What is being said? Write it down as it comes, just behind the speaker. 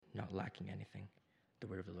lacking anything. The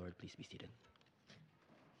word of the Lord. Please be seated.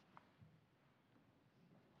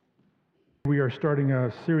 We are starting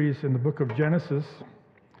a series in the book of Genesis,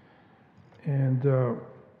 and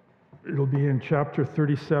it'll be in chapter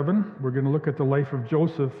 37. We're going to look at the life of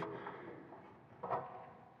Joseph,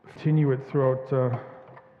 continue it throughout the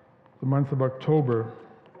month of October.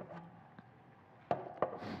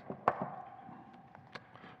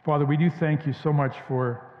 Father, we do thank you so much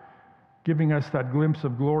for giving us that glimpse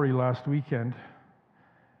of glory last weekend,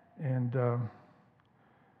 and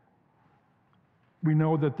we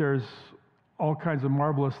know that there's all kinds of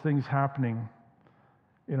marvelous things happening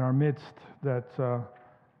in our midst that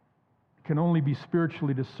can only be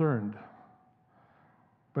spiritually discerned.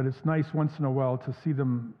 But it's nice once in a while to see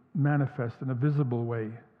them manifest in a visible way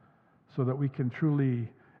so that we can truly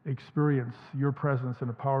experience your presence in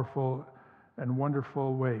a powerful and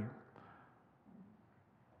wonderful way.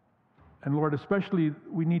 And Lord, especially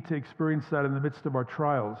we need to experience that in the midst of our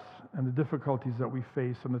trials and the difficulties that we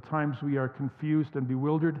face and the times we are confused and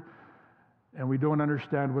bewildered and we don't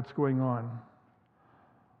understand what's going on.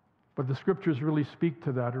 But the scriptures really speak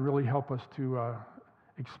to that and really help us to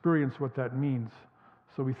experience what that means.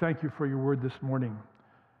 So we thank you for your word this morning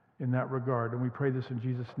in that regard, and we pray this in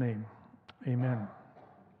Jesus' name. Amen.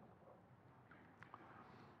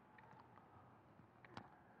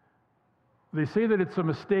 They say that it's a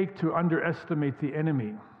mistake to underestimate the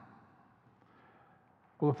enemy.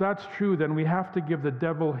 Well, if that's true, then we have to give the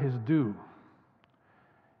devil his due.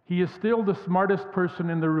 He is still the smartest person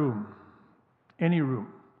in the room, any room,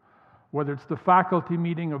 whether it's the faculty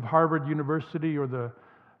meeting of Harvard University or the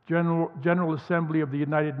General Assembly of the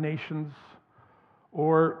United Nations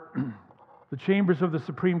or the chambers of the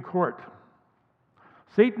Supreme Court.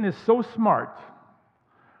 Satan is so smart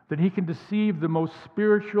that he can deceive the most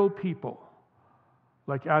spiritual people,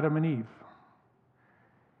 like Adam and Eve.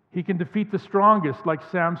 He can defeat the strongest, like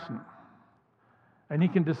Samson. And he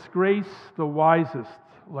can disgrace the wisest,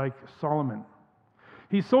 like Solomon.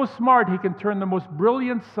 He's so smart, he can turn the most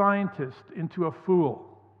brilliant scientist into a fool.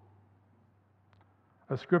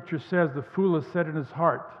 As Scripture says, the fool has said in his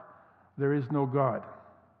heart, there is no God.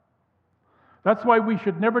 That's why we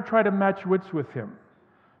should never try to match wits with him,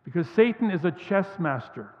 because Satan is a chess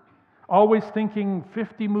master, always thinking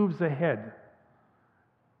 50 moves ahead.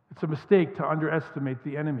 It's a mistake to underestimate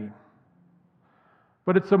the enemy.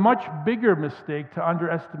 But it's a much bigger mistake to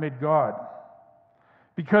underestimate God,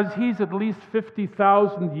 because he's at least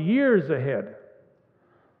 50,000 years ahead.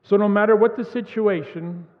 So no matter what the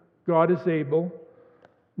situation, God is able.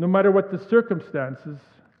 No matter what the circumstances,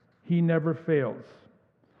 he never fails.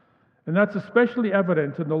 And that's especially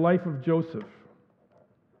evident in the life of Joseph.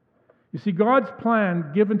 You see, God's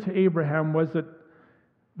plan given to Abraham was that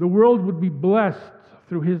the world would be blessed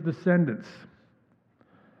through his descendants.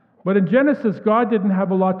 But in Genesis, God didn't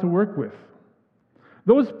have a lot to work with.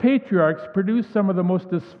 Those patriarchs produced some of the most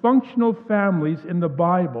dysfunctional families in the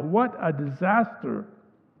Bible. What a disaster.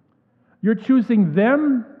 You're choosing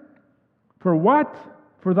them for what?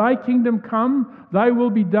 For thy kingdom come, thy will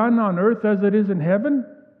be done on earth as it is in heaven?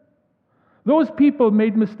 Those people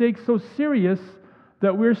made mistakes so serious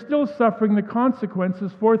that we're still suffering the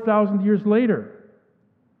consequences 4,000 years later.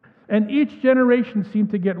 And each generation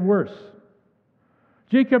seemed to get worse.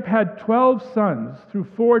 Jacob had 12 sons through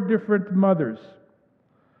 4 different mothers.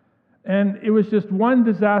 And it was just one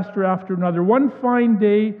disaster after another. One fine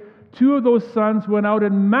day, 2 of those sons went out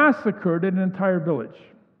and massacred an entire village.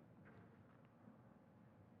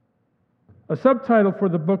 A subtitle for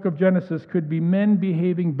the book of Genesis could be Men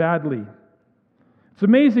Behaving Badly. It's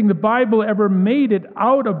amazing the Bible ever made it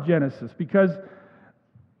out of Genesis, because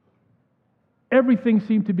everything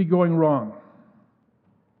seemed to be going wrong.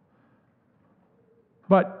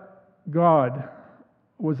 But God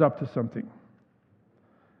was up to something.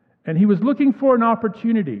 And he was looking for an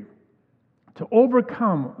opportunity to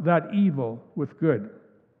overcome that evil with good.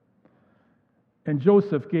 And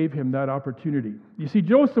Joseph gave him that opportunity. You see,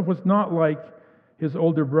 Joseph was not like his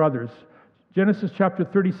older brothers. Genesis chapter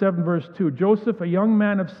 37, verse 2, Joseph, a young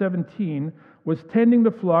man of 17, was tending the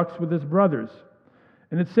flocks with his brothers.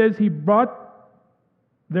 And it says he brought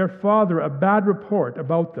their father a bad report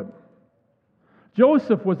about them.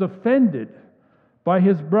 Joseph was offended by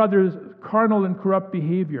his brother's carnal and corrupt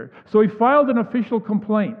behavior. So he filed an official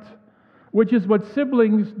complaint, which is what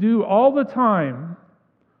siblings do all the time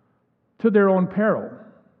to their own peril,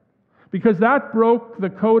 because that broke the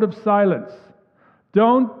code of silence.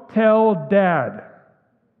 Don't tell Dad.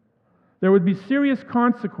 There would be serious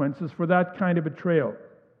consequences for that kind of betrayal.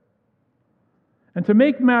 And to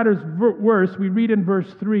make matters worse, we read in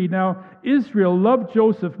verse 3, now Israel loved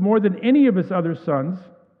Joseph more than any of his other sons,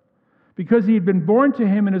 because he had been born to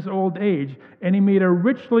him in his old age, and he made a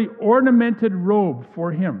richly ornamented robe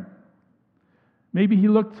for him. Maybe he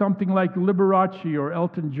looked something like Liberace or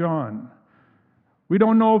Elton John. We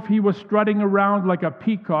don't know if he was strutting around like a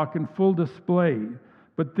peacock in full display,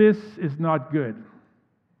 but this is not good.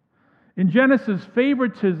 In Genesis,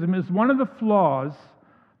 favoritism is one of the flaws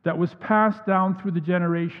that was passed down through the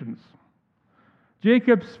generations.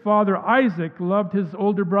 Jacob's father Isaac loved his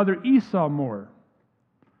older brother Esau more.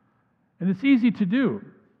 And it's easy to do.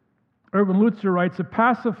 Erwin Lutzer writes, a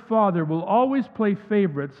passive father will always play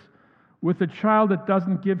favorites with a child that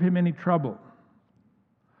doesn't give him any trouble.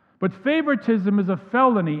 But favoritism is a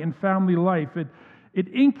felony in family life.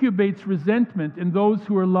 It incubates resentment in those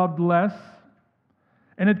who are loved less,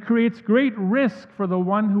 and it creates great risk for the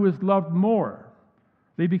one who is loved more.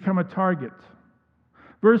 They become a target.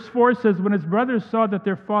 Verse 4 says, when his brothers saw that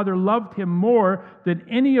their father loved him more than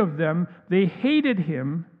any of them, they hated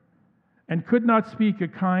him and could not speak a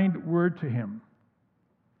kind word to him.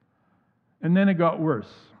 And then it got worse.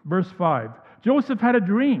 Verse 5, Joseph had a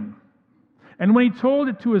dream, and when he told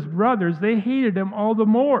it to his brothers, they hated him all the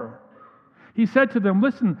more. He said to them,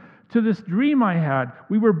 listen to this dream I had.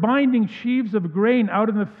 We were binding sheaves of grain out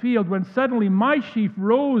in the field when suddenly my sheaf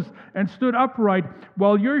rose and stood upright,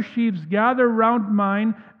 while your sheaves gathered round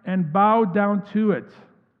mine and bowed down to it.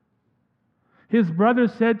 His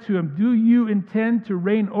brothers said to him, do you intend to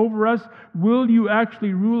reign over us? Will you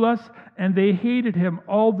actually rule us? And they hated him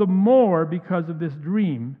all the more because of this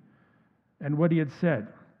dream and what he had said.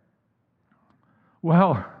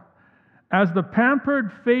 Well, as the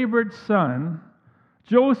pampered favorite son,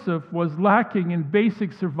 Joseph was lacking in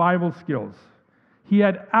basic survival skills. He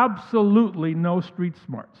had absolutely no street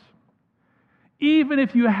smarts. Even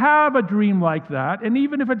if you have a dream like that, and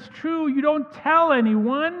even if it's true, you don't tell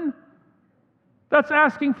anyone. That's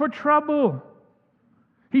asking for trouble.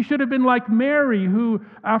 He should have been like Mary, who,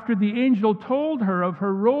 after the angel told her of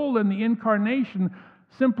her role in the incarnation,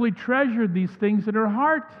 simply treasured these things in her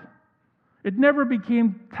heart. It never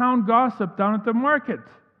became town gossip down at the market.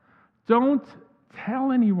 Don't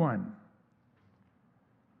tell anyone.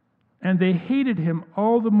 And they hated him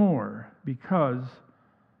all the more because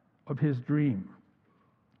of his dream.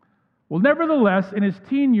 Well, nevertheless, in his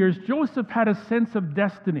teen years, Joseph had a sense of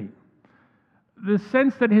destiny. The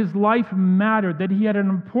sense that his life mattered, that he had an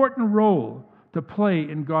important role to play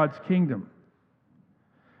in God's kingdom.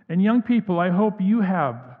 And young people, I hope you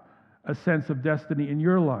have a sense of destiny in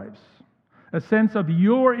your lives, a sense of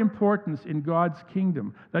your importance in God's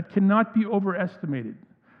kingdom that cannot be overestimated.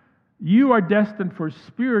 You are destined for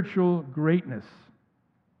spiritual greatness.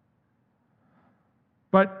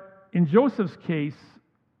 But in Joseph's case,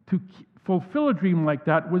 to fulfill a dream like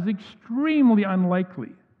that was extremely unlikely,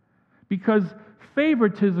 because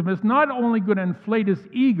favoritism is not only going to inflate his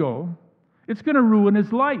ego, it's going to ruin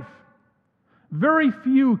his life. Very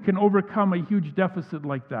few can overcome a huge deficit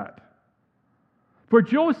like that. For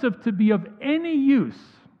Joseph to be of any use,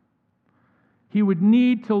 he would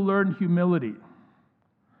need to learn humility.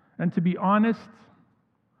 And to be honest,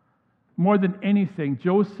 more than anything,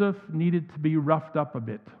 Joseph needed to be roughed up a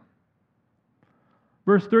bit.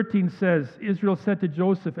 Verse 13 says, Israel said to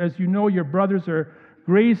Joseph, as you know, your brothers are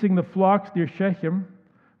grazing the flocks near Shechem.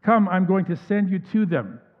 Come, I'm going to send you to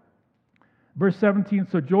them. Verse 17,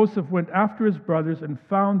 so Joseph went after his brothers and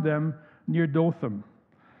found them near Dothan.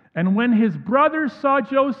 And when his brothers saw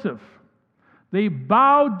Joseph, they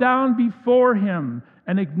bowed down before him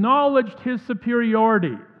and acknowledged his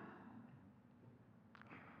superiority.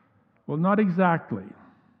 Well, not exactly.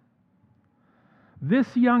 This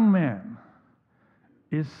young man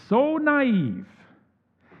is so naive,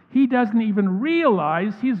 he doesn't even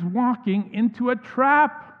realize he's walking into a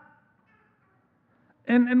trap.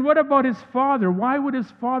 And what about his father? Why would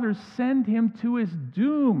his father send him to his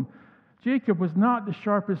doom? Jacob was not the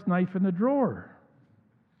sharpest knife in the drawer.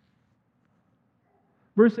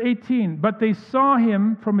 Verse 18, but they saw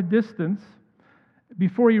him from a distance.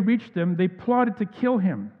 Before he reached them, they plotted to kill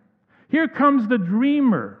him. Here comes the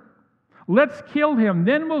dreamer. Let's kill him,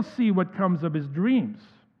 then we'll see what comes of his dreams.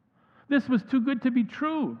 This was too good to be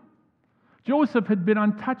true. Joseph had been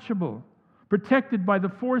untouchable, protected by the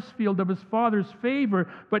force field of his father's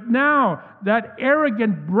favor, but now that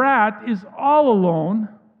arrogant brat is all alone.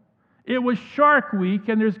 It was Shark Week,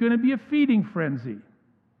 and there's going to be a feeding frenzy.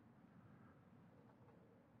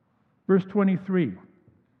 Verse 23.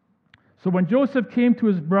 So when Joseph came to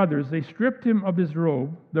his brothers, they stripped him of his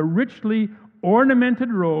robe, the richly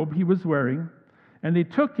ornamented robe he was wearing, and they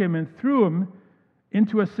took him and threw him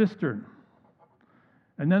into a cistern.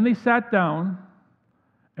 And then they sat down,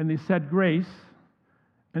 and they said grace,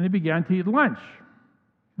 and they began to eat lunch.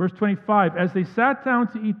 Verse 25, as they sat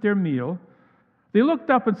down to eat their meal, they looked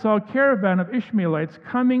up and saw a caravan of Ishmaelites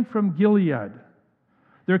coming from Gilead.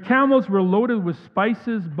 Their camels were loaded with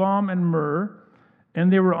spices, balm, and myrrh,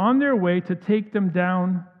 and they were on their way to take them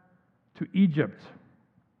down to Egypt.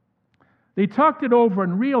 They talked it over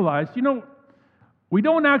and realized, we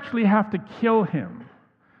don't actually have to kill him.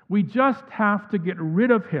 We just have to get rid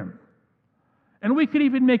of him. And we could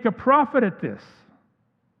even make a profit at this.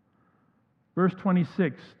 Verse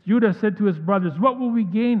 26, Judah said to his brothers, what will we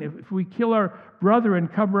gain if we kill our brother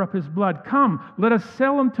and cover up his blood? Come, let us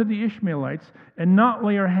sell him to the Ishmaelites and not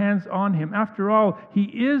lay our hands on him. After all, he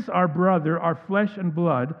is our brother, our flesh and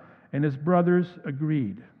blood. And his brothers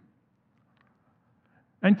agreed.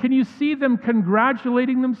 And can you see them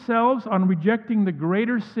congratulating themselves on rejecting the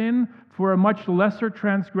greater sin for a much lesser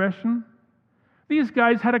transgression? These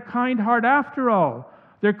guys had a kind heart after all.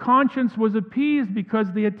 Their conscience was appeased because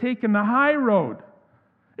they had taken the high road.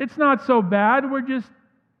 It's not so bad. We're just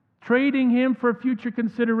trading him for future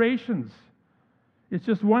considerations. It's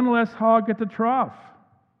just one less hog at the trough.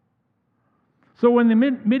 So when the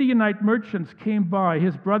Midianite merchants came by,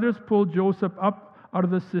 his brothers pulled Joseph up out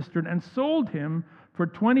of the cistern and sold him for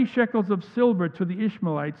 20 shekels of silver to the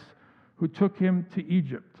Ishmaelites who took him to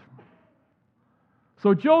Egypt.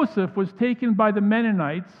 So Joseph was taken by the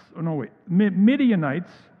Midianites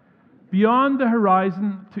beyond the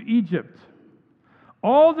horizon to Egypt.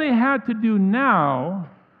 All they had to do now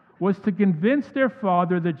was to convince their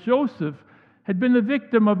father that Joseph had been the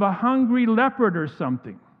victim of a hungry leopard or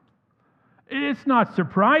something. It's not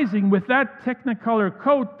surprising. With that technicolor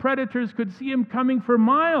coat, predators could see him coming for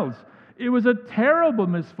miles. It was a terrible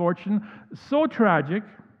misfortune, so tragic.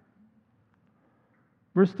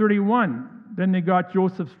 Verse 31, then they got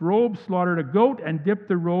Joseph's robe, slaughtered a goat, and dipped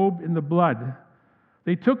the robe in the blood.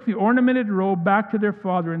 They took the ornamented robe back to their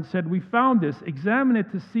father and said, we found this. Examine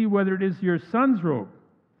it to see whether it is your son's robe.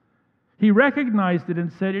 He recognized it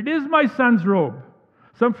and said, it is my son's robe.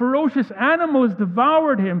 Some ferocious animal has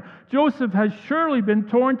devoured him. Joseph has surely been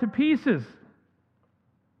torn to pieces.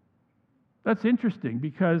 That's interesting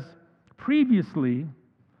because previously,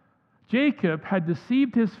 Jacob had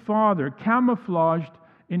deceived his father, camouflaged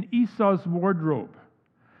in Esau's wardrobe.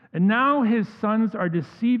 And now his sons are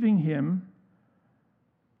deceiving him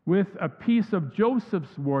with a piece of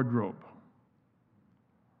Joseph's wardrobe.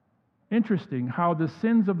 Interesting how the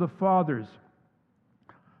sins of the fathers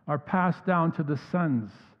are passed down to the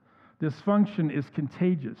sons. Dysfunction is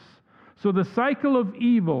contagious. So the cycle of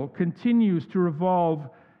evil continues to revolve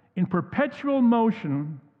in perpetual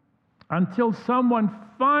motion until someone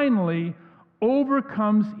finally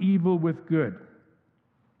overcomes evil with good.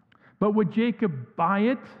 But would Jacob buy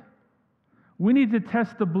it? We need to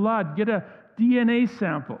test the blood, get a DNA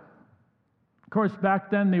sample. Of course, back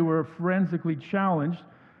then they were forensically challenged,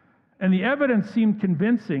 and the evidence seemed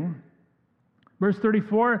convincing. Verse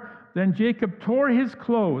 34, then Jacob tore his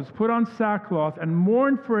clothes, put on sackcloth, and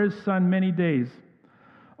mourned for his son many days.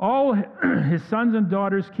 All his sons and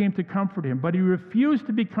daughters came to comfort him, but he refused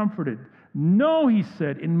to be comforted. No, he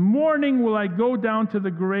said, in mourning will I go down to the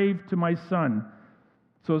grave to my son.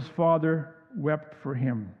 So his father wept for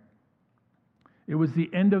him. It was the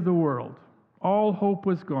end of the world. All hope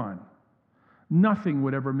was gone. Nothing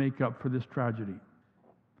would ever make up for this tragedy.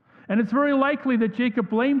 And it's very likely that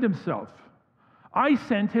Jacob blamed himself. I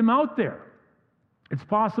sent him out there. It's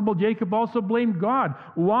possible Jacob also blamed God.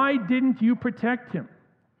 Why didn't you protect him?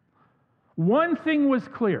 One thing was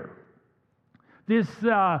clear. This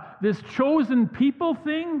chosen people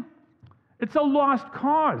thing, it's a lost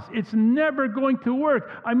cause. It's never going to work.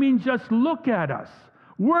 I mean, just look at us.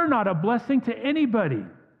 We're not a blessing to anybody.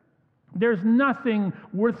 There's nothing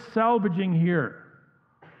worth salvaging here.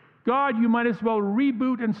 God, you might as well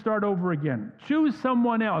reboot and start over again. Choose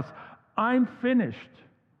someone else. I'm finished.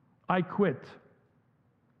 I quit.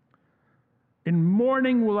 In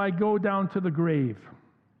mourning will I go down to the grave.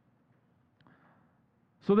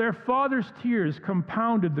 So their father's tears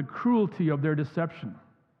compounded the cruelty of their deception.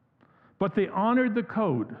 But they honored the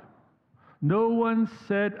code. No one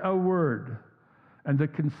said a word. And the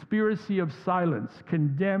conspiracy of silence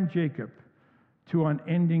condemned Jacob to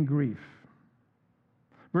unending grief.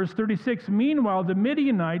 Verse 36, meanwhile, the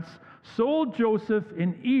Midianites sold Joseph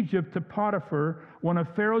in Egypt to Potiphar, one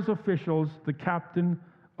of Pharaoh's officials, the captain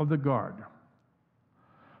of the guard.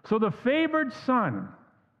 So the favored son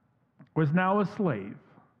was now a slave,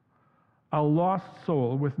 a lost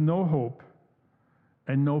soul with no hope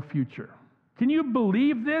and no future. Can you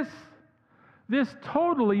believe this? This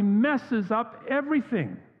totally messes up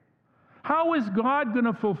everything. How is God going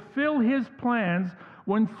to fulfill his plans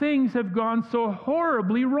when things have gone so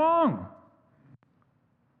horribly wrong?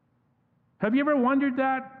 Have you ever wondered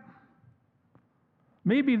that?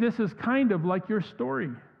 Maybe this is kind of like your story.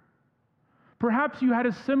 Perhaps you had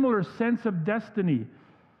a similar sense of destiny.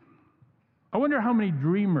 I wonder how many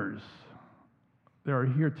dreamers there are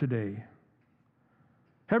here today.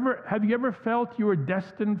 Have you ever felt you were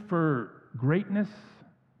destined for greatness?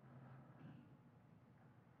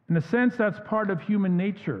 In a sense, that's part of human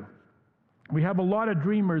nature. We have a lot of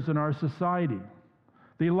dreamers in our society.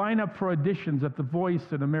 They line up for auditions at The Voice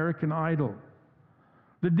and American Idol.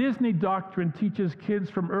 The Disney doctrine teaches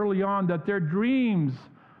kids from early on that their dreams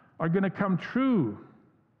are going to come true.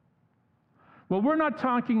 Well, we're not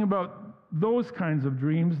talking about those kinds of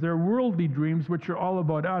dreams. They're worldly dreams, which are all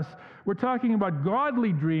about us. We're talking about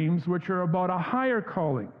godly dreams, which are about a higher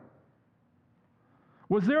calling.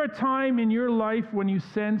 Was there a time in your life when you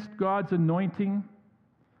sensed God's anointing?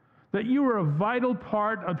 That you were a vital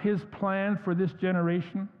part of His plan for this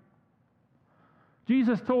generation?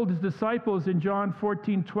 Jesus told His disciples in John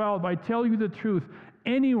 14:12, I tell you the truth,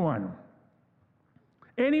 anyone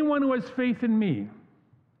who has faith in me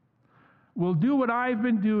will do what I've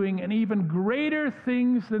been doing and even greater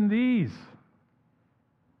things than these.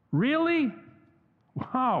 Really?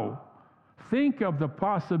 Wow. Think of the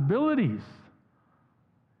possibilities.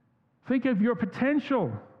 Think of your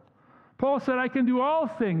potential. Paul said, I can do all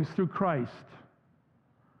things through Christ.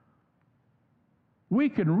 We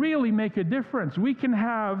can really make a difference. We can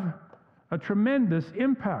have a tremendous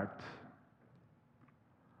impact.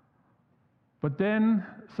 But then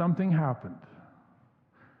something happened.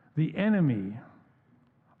 The enemy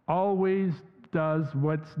always does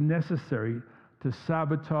what's necessary to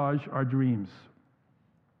sabotage our dreams.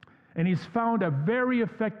 And he's found a very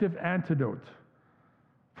effective antidote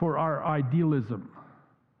for our idealism.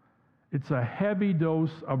 It's a heavy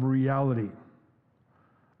dose of reality.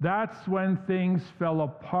 That's when things fell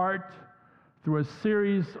apart through a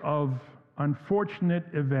series of unfortunate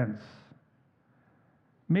events.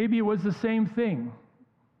 Maybe it was the same thing,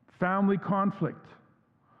 family conflict.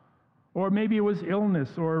 Or maybe it was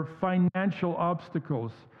illness or financial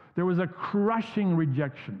obstacles. There was a crushing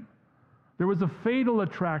rejection. There was a fatal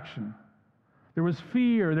attraction. There was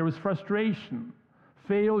fear. There was frustration,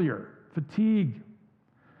 failure, fatigue.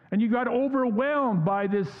 And you got overwhelmed by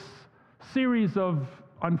this series of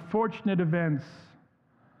unfortunate events.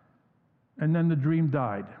 And then the dream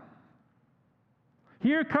died.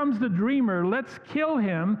 Here comes the dreamer. Let's kill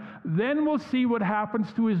him. Then we'll see what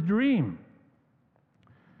happens to his dream.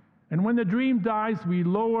 And when the dream dies, we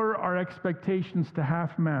lower our expectations to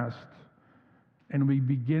half-mast, and we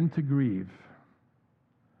begin to grieve.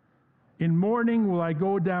 In mourning will I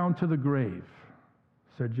go down to the grave,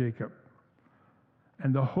 said Jacob.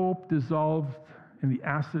 And the hope dissolved in the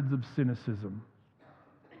acids of cynicism.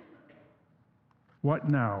 What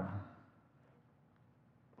now?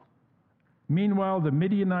 Meanwhile, the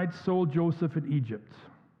Midianites sold Joseph in Egypt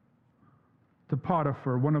to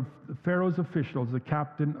Potiphar, one of Pharaoh's officials, the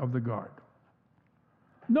captain of the guard.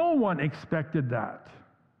 No one expected that.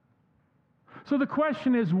 So the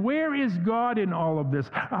question is, where is God in all of this?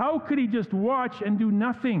 How could He just watch and do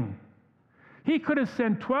nothing? He could have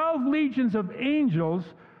sent 12 legions of angels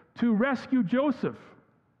to rescue Joseph.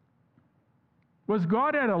 Was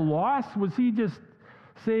God at a loss? Was He just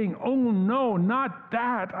saying, oh no, not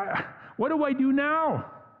that. What do I do now?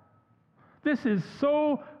 This is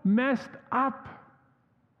so messed up.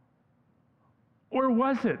 Or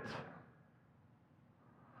was it?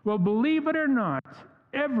 Well, believe it or not,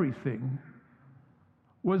 everything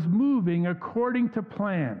was moving according to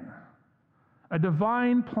plan, a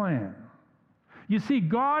divine plan. You see,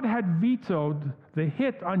 God had vetoed the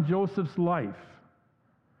hit on Joseph's life,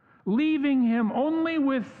 leaving him only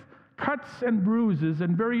with cuts and bruises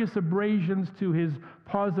and various abrasions to his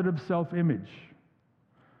positive self-image.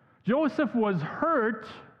 Joseph was hurt,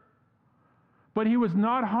 but he was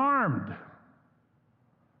not harmed.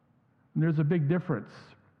 And there's a big difference.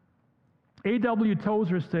 A.W.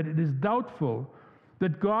 Tozer said, it is doubtful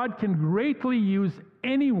that God can greatly use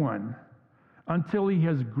anyone until He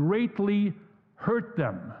has greatly hurt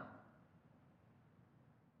them.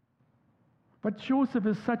 But Joseph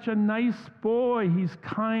is such a nice boy. He's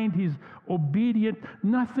kind, he's obedient.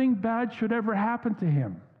 Nothing bad should ever happen to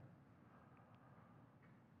him.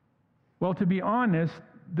 Well, to be honest,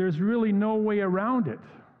 there's really no way around it.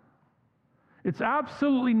 It's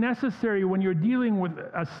absolutely necessary when you're dealing with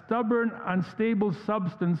a stubborn, unstable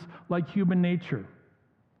substance like human nature.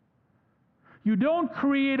 You don't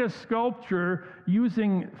create a sculpture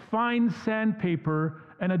using fine sandpaper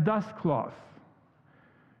and a dust cloth.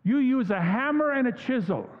 You use a hammer and a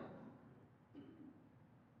chisel.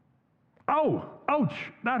 Oh, ouch,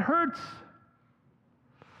 that hurts.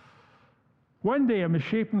 One day, a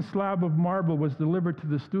misshapen slab of marble was delivered to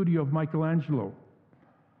the studio of Michelangelo.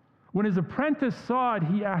 When his apprentice saw it,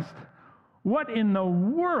 he asked, "What in the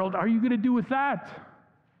world are you going to do with that?"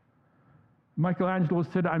 Michelangelo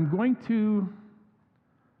said, "I'm going to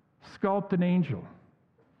sculpt an angel."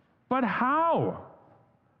 "But how?"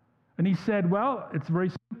 And he said, "Well, it's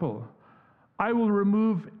very simple. I will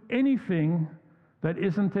remove anything that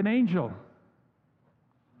isn't an angel."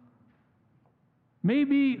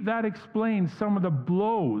 Maybe that explains some of the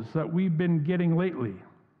blows that we've been getting lately.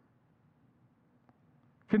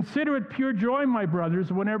 Consider it pure joy, my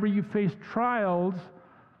brothers, whenever you face trials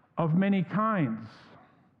of many kinds.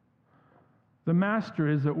 The Master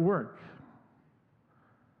is at work,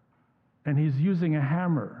 and he's using a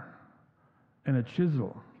hammer and a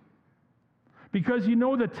chisel. Because you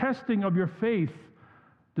know the testing of your faith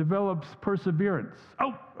develops perseverance.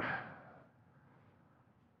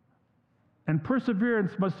 And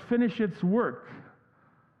perseverance must finish its work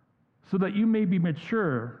so that you may be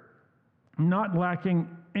mature, not lacking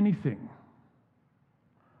anything.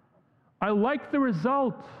 I like the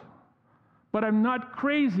result, but I'm not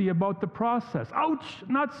crazy about the process. Ouch,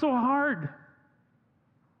 not so hard.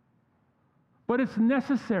 But it's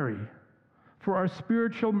necessary for our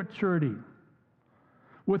spiritual maturity.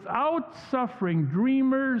 Without suffering,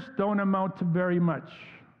 dreamers don't amount to very much.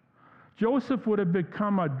 Joseph would have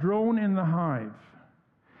become a drone in the hive.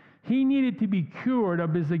 He needed to be cured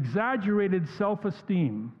of his exaggerated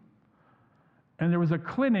self-esteem. And there was a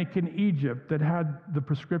clinic in Egypt that had the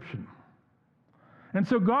prescription. And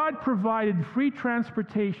so God provided free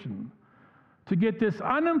transportation to get this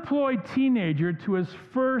unemployed teenager to his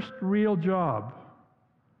first real job.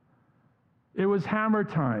 It was hammer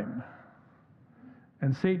time.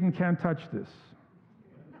 And Satan can't touch this.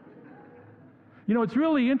 You know, it's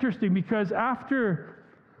really interesting because after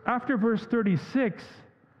verse 36,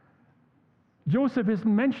 Joseph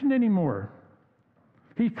isn't mentioned anymore.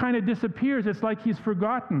 He kind of disappears. It's like he's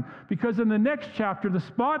forgotten. Because in the next chapter, the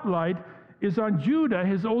spotlight is on Judah,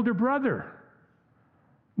 his older brother.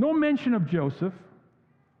 No mention of Joseph.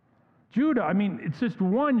 Judah, I mean, it's just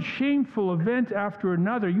one shameful event after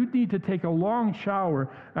another. You need to take a long shower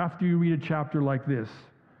after you read a chapter like this.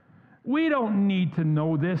 We don't need to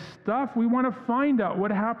know this stuff. We want to find out what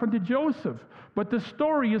happened to Joseph. But the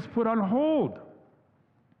story is put on hold.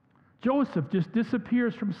 Joseph just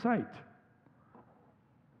disappears from sight.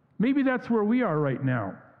 Maybe that's where we are right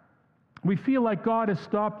now. We feel like God has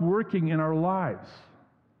stopped working in our lives.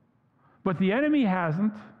 But the enemy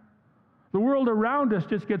hasn't. The world around us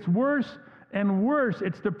just gets worse and worse.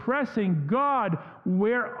 It's depressing. God,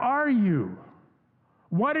 where are you?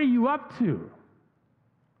 What are you up to?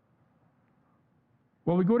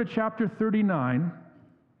 Well, we go to chapter 39,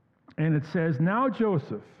 and it says, "Now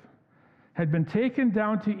Joseph had been taken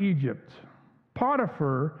down to Egypt.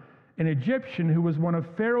 Potiphar, an Egyptian who was one of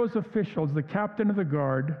Pharaoh's officials, the captain of the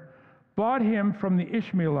guard, bought him from the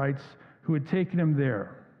Ishmaelites who had taken him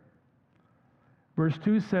there." Verse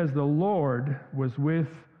 2 says, "The Lord was with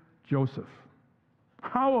Joseph."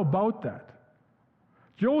 How about that?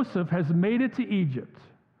 Joseph has made it to Egypt,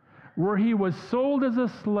 where he was sold as a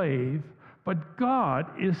slave, but God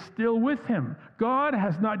is still with him. God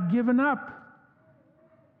has not given up.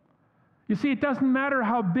 You see, it doesn't matter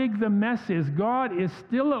how big the mess is, God is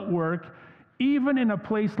still at work, even in a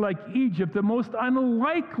place like Egypt, the most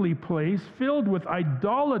unlikely place filled with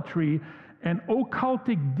idolatry and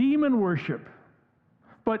occultic demon worship.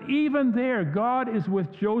 But even there, God is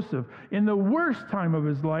with Joseph in the worst time of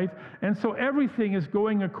his life, and so everything is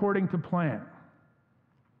going according to plan.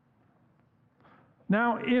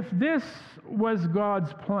 Now, if this was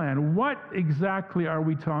God's plan, what exactly are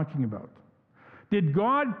we talking about? Did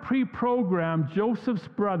God pre-program Joseph's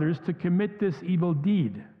brothers to commit this evil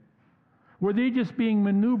deed? Were they just being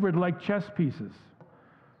maneuvered like chess pieces?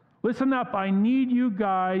 Listen up, I need you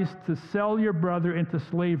guys to sell your brother into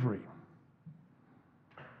slavery.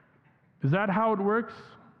 Is that how it works?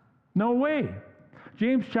 No way.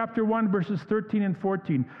 James chapter 1, verses 13 and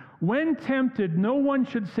 14. "When tempted, no one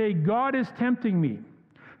should say, 'God is tempting me.'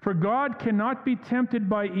 For God cannot be tempted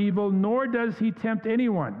by evil, nor does he tempt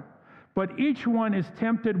anyone. But each one is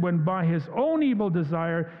tempted when by his own evil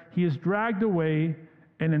desire he is dragged away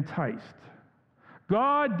and enticed."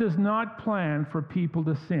 God does not plan for people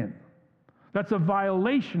to sin. That's a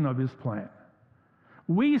violation of his plan.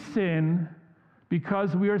 We sin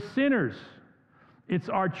because we are sinners. It's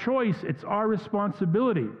our choice. It's our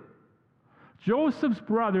responsibility. Joseph's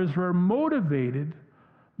brothers were motivated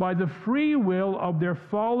by the free will of their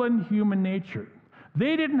fallen human nature.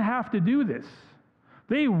 They didn't have to do this.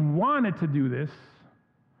 They wanted to do this,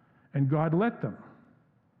 and God let them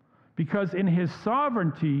because in his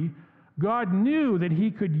sovereignty, God knew that he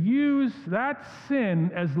could use that sin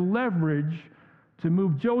as leverage to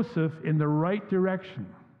move Joseph in the right direction.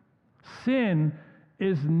 Sin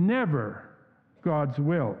is never God's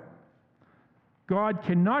will. God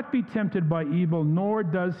cannot be tempted by evil, nor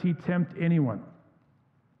does he tempt anyone.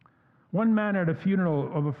 One man at a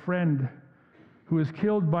funeral of a friend who was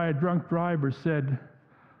killed by a drunk driver said,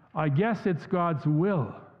 "I guess it's God's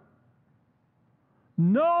will."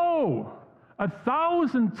 No!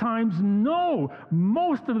 1,000 times no!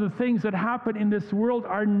 Most of the things that happen in this world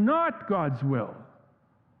are not God's will.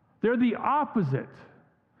 They're the opposite.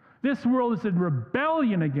 This world is in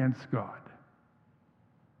rebellion against God.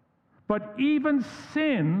 But even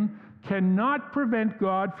sin cannot prevent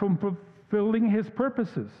God from fulfilling his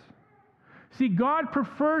purposes. See, God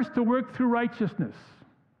prefers to work through righteousness,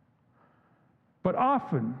 but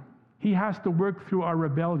often he has to work through our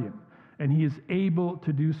rebellion, and he is able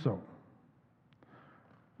to do so.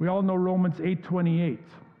 We all know Romans 8:28.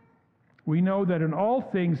 We know that in all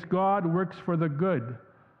things God works for the good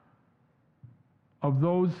of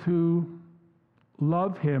those who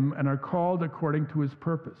love him and are called according to his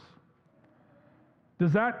purpose.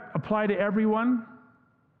 Does that apply to everyone?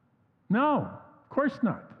 No, of course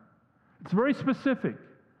not. It's very specific.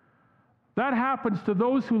 That happens to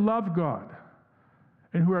those who love God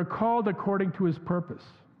and who are called according to his purpose.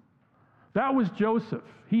 That was Joseph.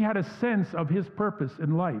 He had a sense of his purpose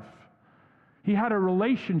in life. He had a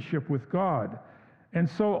relationship with God. And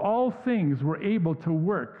so all things were able to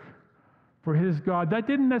work for his God. That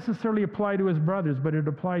didn't necessarily apply to his brothers, but it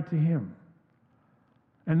applied to him.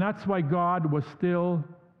 And that's why God was still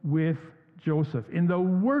with Joseph in the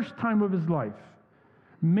worst time of his life,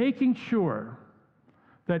 making sure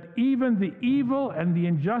that even the evil and the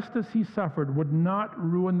injustice he suffered would not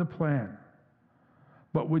ruin the plan,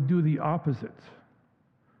 but would do the opposite,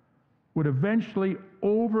 would eventually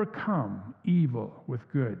overcome evil with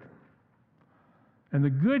good. And the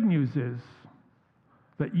good news is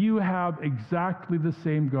that you have exactly the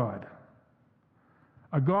same God,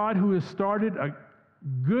 a God who has started a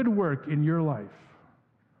good work in your life,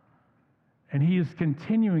 and he is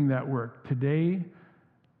continuing that work today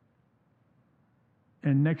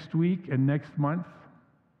and next week and next month,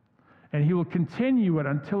 and he will continue it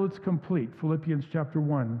until it's complete. Philippians chapter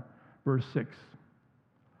 1, verse 6.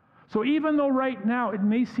 So even though right now it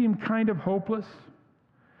may seem kind of hopeless,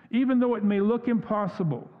 even though it may look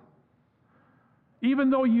impossible, even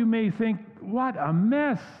though you may think, what a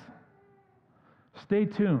mess, stay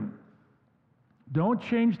tuned. Don't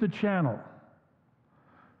change the channel,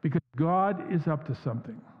 because God is up to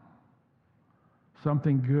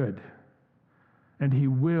something good, and he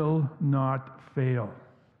will not fail.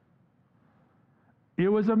 It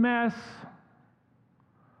was a mess,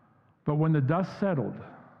 but when the dust settled,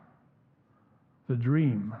 the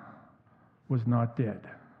dream was not dead.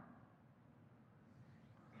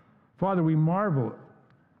 Father, we marvel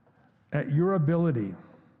at your ability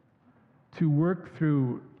to work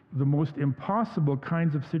through the most impossible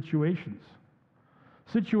kinds of situations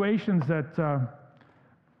that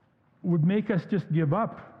would make us just give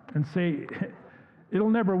up and say, it'll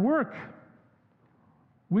never work.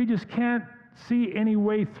 We just can't see any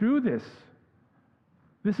way through this.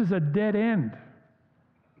 This is a dead end.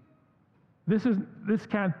 This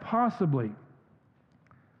can't possibly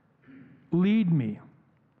lead me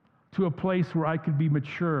to a place where I could be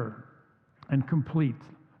mature and complete,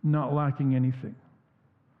 not lacking anything.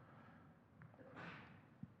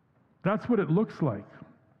 That's what it looks like.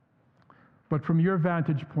 But from your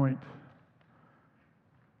vantage point,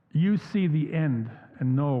 you see the end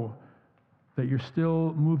and know that you're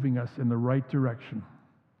still moving us in the right direction.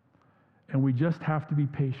 And we just have to be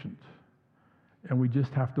patient. And we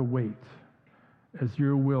just have to wait as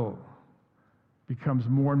your will becomes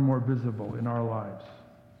more and more visible in our lives.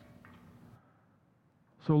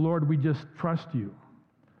 So, Lord, we just trust you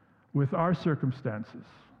with our circumstances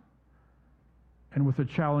and with the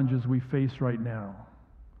challenges we face right now,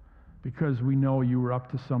 because we know you are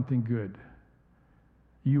up to something good.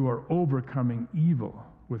 You are overcoming evil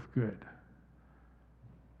with good.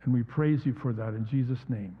 And we praise you for that in Jesus'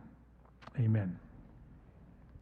 name. Amen.